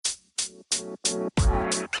Hey,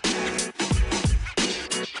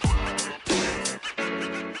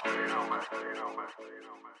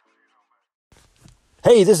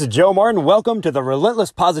 this is Joe Martin. Welcome to the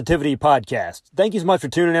Relentless Positivity Podcast. Thank you so much for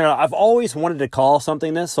tuning in. I've always wanted to call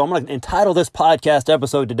something this, so I'm going to entitle this podcast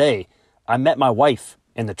episode today, I Met My Wife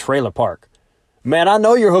in the Trailer Park. Man, I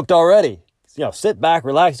know you're hooked already. Sit back,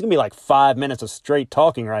 relax. It's going to be like 5 minutes of straight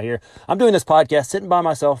talking right here. I'm doing this podcast sitting by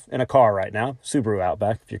myself in a car right now. Subaru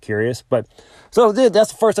Outback, if you're curious. So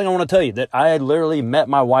that's the first thing I want to tell you, that I literally met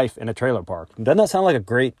my wife in a trailer park. Doesn't that sound like a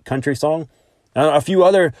great country song? A few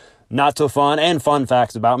other not so fun and fun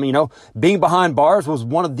facts about me. Being behind bars was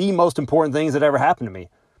one of the most important things that ever happened to me.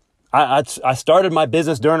 I started my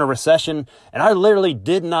business during a recession, and I literally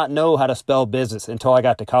did not know how to spell business until I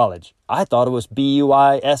got to college. I thought it was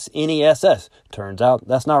Business. Turns out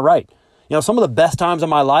that's not right. Some of the best times of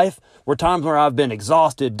my life were times where I've been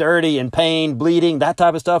exhausted, dirty, in pain, bleeding, that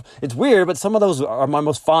type of stuff. It's weird, but some of those are my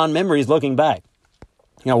most fond memories looking back.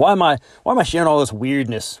 Why am I sharing all this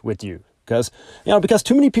weirdness with you? Because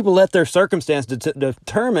too many people let their circumstances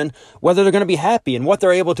determine whether they're going to be happy and what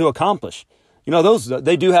they're able to accomplish.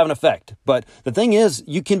 They do have an effect. But the thing is,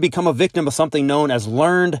 you can become a victim of something known as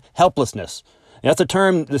learned helplessness. That's a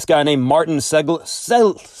term this guy named Martin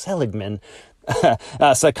Seligman,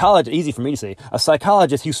 psychologist, easy for me to say, a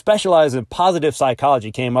psychologist who specializes in positive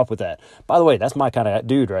psychology, came up with that. By the way, that's my kind of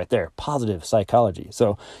dude right there, positive psychology.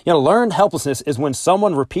 So, learned helplessness is when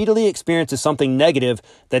someone repeatedly experiences something negative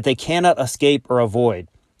that they cannot escape or avoid.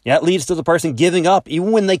 That leads to the person giving up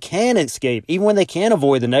even when they can escape, even when they can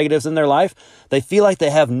avoid the negatives in their life. They feel like they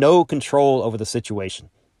have no control over the situation.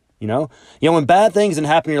 When bad things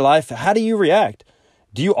happen in your life, how do you react?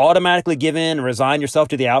 Do you automatically give in and resign yourself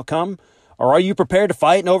to the outcome? Or are you prepared to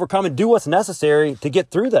fight and overcome and do what's necessary to get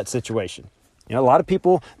through that situation? A lot of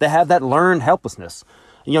people, they have that learned helplessness.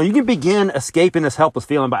 You can begin escaping this helpless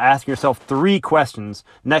feeling by asking yourself 3 questions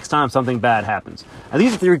next time something bad happens. And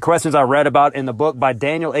these are 3 questions I read about in the book by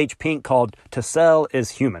Daniel H. Pink called To Sell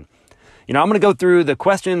is Human. I'm going to go through the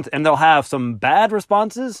questions, and they'll have some bad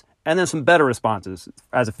responses and then some better responses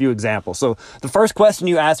as a few examples. So the first question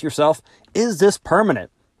you ask yourself, is this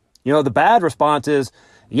permanent? The bad response is,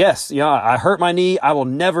 yes, I hurt my knee. I will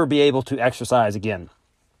never be able to exercise again.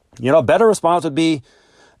 A better response would be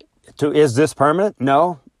is this permanent?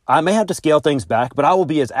 No, I may have to scale things back, but I will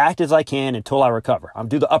be as active as I can until I recover. I'll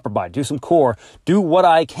do the upper body, do some core, do what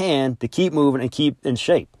I can to keep moving and keep in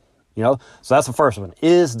shape. So that's the first one.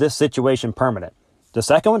 Is this situation permanent? The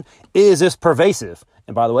second one, is this pervasive?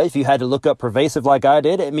 And by the way, if you had to look up pervasive like I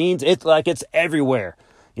did, it means it's like it's everywhere.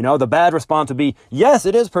 The bad response would be, yes,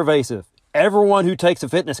 it is pervasive. Everyone who takes a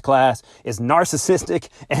fitness class is narcissistic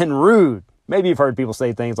and rude. Maybe you've heard people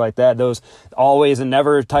say things like that, those always and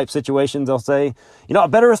never type situations they'll say. A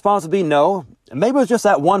better response would be no. Maybe it was just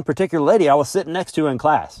that one particular lady I was sitting next to in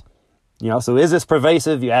class. So is this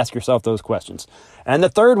pervasive? You ask yourself those questions. And the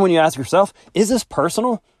third one you ask yourself, is this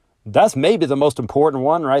personal? That's maybe the most important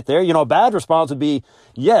one right there. A bad response would be,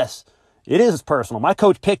 yes, it is personal. My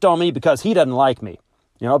coach picked on me because he doesn't like me.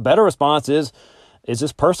 A better response is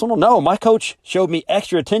this personal? No, my coach showed me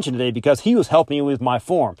extra attention today because he was helping me with my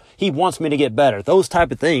form. He wants me to get better. Those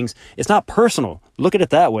type of things. It's not personal. Look at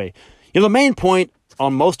it that way. The main point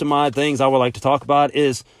on most of my things I would like to talk about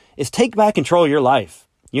is take back control of your life.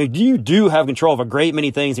 You do have control of a great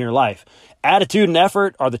many things in your life. Attitude and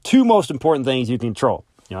effort are the 2 most important things you can control.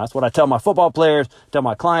 That's what I tell my football players, tell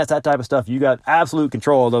my clients, that type of stuff. You got absolute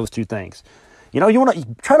control of those 2 things. You want to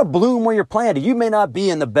try to bloom where you're planted. You may not be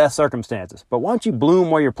in the best circumstances, but why don't you bloom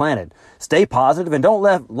where you're planted? Stay positive and don't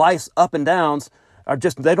let life's up and downs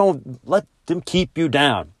they don't let them keep you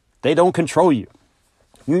down. They don't control you.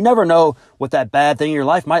 You never know what that bad thing in your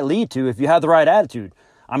life might lead to if you have the right attitude.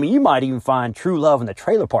 You might even find true love in the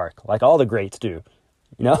trailer park like all the greats do.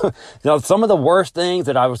 Some of the worst things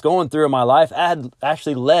that I was going through in my life had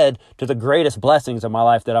actually led to the greatest blessings of my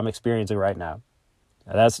life that I'm experiencing right now.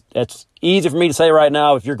 It's easy for me to say right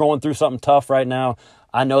now. If you're going through something tough right now,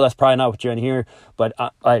 I know that's probably not what you're in here, but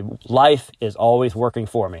life is always working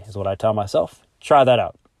for me is what I tell myself. Try that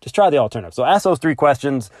out. Just try the alternative. So ask those 3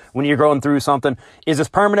 questions when you're going through something. Is this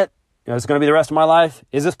permanent? Is it going to be the rest of my life?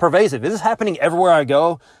 Is this pervasive? Is this happening everywhere I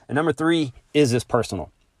go? And number 3, is this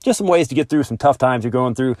personal? Just some ways to get through some tough times you're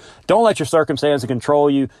going through. Don't let your circumstances control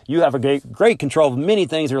you. You have a great control of many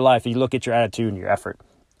things in your life if you look at your attitude and your effort.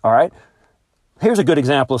 All right? Here's a good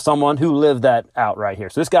example of someone who lived that out right here.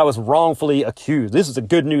 So this guy was wrongfully accused. This is the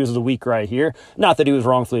good news of the week right here. Not that he was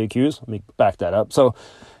wrongfully accused. Let me back that up. So,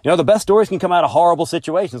 the best stories can come out of horrible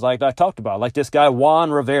situations like I talked about, like this guy, Juan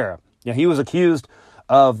Rivera. He was accused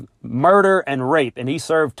of murder and rape, and he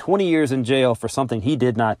served 20 years in jail for something he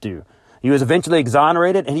did not do. He was eventually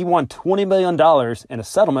exonerated, and he won $20 million in a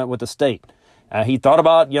settlement with the state. He thought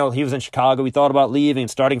about, he was in Chicago. He thought about leaving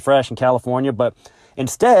and starting fresh in California, but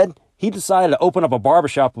instead, he decided to open up a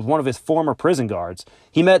barbershop with one of his former prison guards.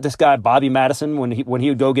 He met this guy, Bobby Madison, when he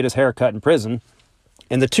would go get his hair cut in prison.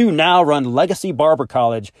 And the two now run Legacy Barber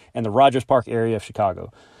College in the Rogers Park area of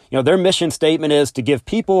Chicago. Their mission statement is to give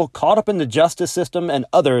people caught up in the justice system and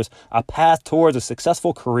others a path towards a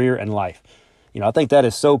successful career in life. I think that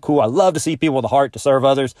is so cool. I love to see people with a heart to serve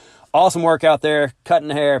others. Awesome work out there, cutting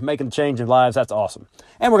hair, making a change in lives. That's awesome.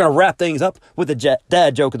 And we're going to wrap things up with the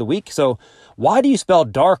dad joke of the week. So why do you spell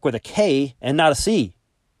dark with a K and not a C?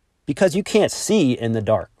 Because you can't see in the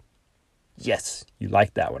dark. Yes, you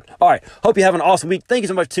like that one. All right. Hope you have an awesome week. Thank you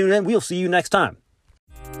so much for tuning in. We'll see you next time.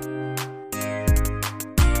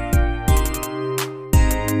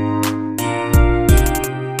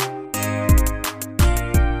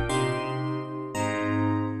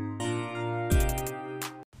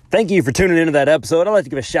 Thank you for tuning into that episode. I'd like to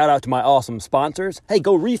give a shout out to my awesome sponsors. Hey,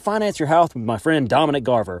 go refinance your house with my friend Dominic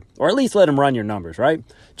Garver, or at least let him run your numbers, right?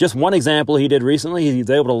 Just one example he did recently, he was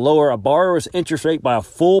able to lower a borrower's interest rate by a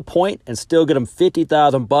full point and still get him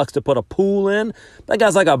 $50,000 to put a pool in. That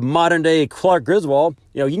guy's like a modern day Clark Griswold.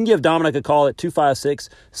 You can give Dominic a call at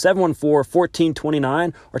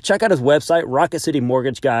 256-714-1429 or check out his website,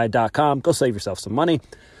 rocketcitymortgageguy.com. Go save yourself some money.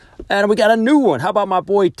 And we got a new one. How about my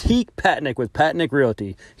boy Teak Patnick with Patnick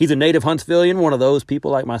Realty? He's a native Huntsvillian, one of those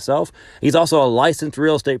people like myself. He's also a licensed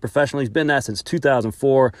real estate professional. He's been that since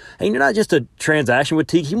 2004. And you're not just a transaction with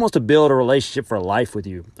Teak. He wants to build a relationship for life with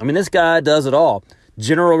you. This guy does it all.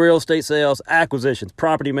 General real estate sales, acquisitions,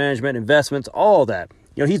 property management, investments, all that.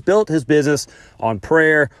 He's built his business on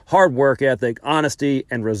prayer, hard work ethic, honesty,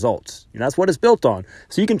 and results. That's what it's built on.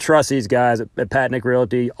 So you can trust these guys at Patnick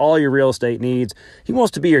Realty, all your real estate needs. He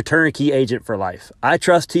wants to be your turnkey agent for life. I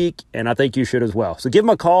trust Teak, and I think you should as well. So give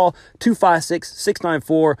him a call,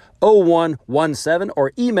 256-694-0117,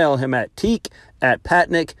 or email him at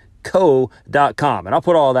teak@patnickco.com. And I'll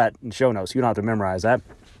put all that in show notes. You don't have to memorize that.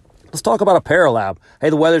 Let's talk about Apparel. Hey,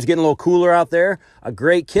 the weather's getting a little cooler out there. A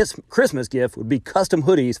great Christmas gift would be custom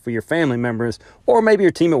hoodies for your family members or maybe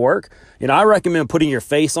your team at work. I recommend putting your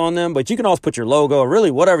face on them, but you can also put your logo or really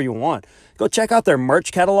whatever you want. Go check out their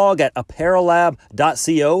merch catalog at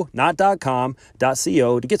apparellab.co, not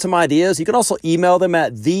 .com.co to get some ideas. You can also email them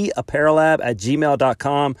at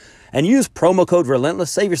theapparellab@gmail.com and use promo code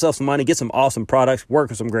Relentless. Save yourself some money, get some awesome products, work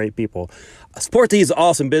with some great people. Support these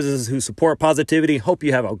awesome businesses who support positivity. Hope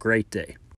you have a great day.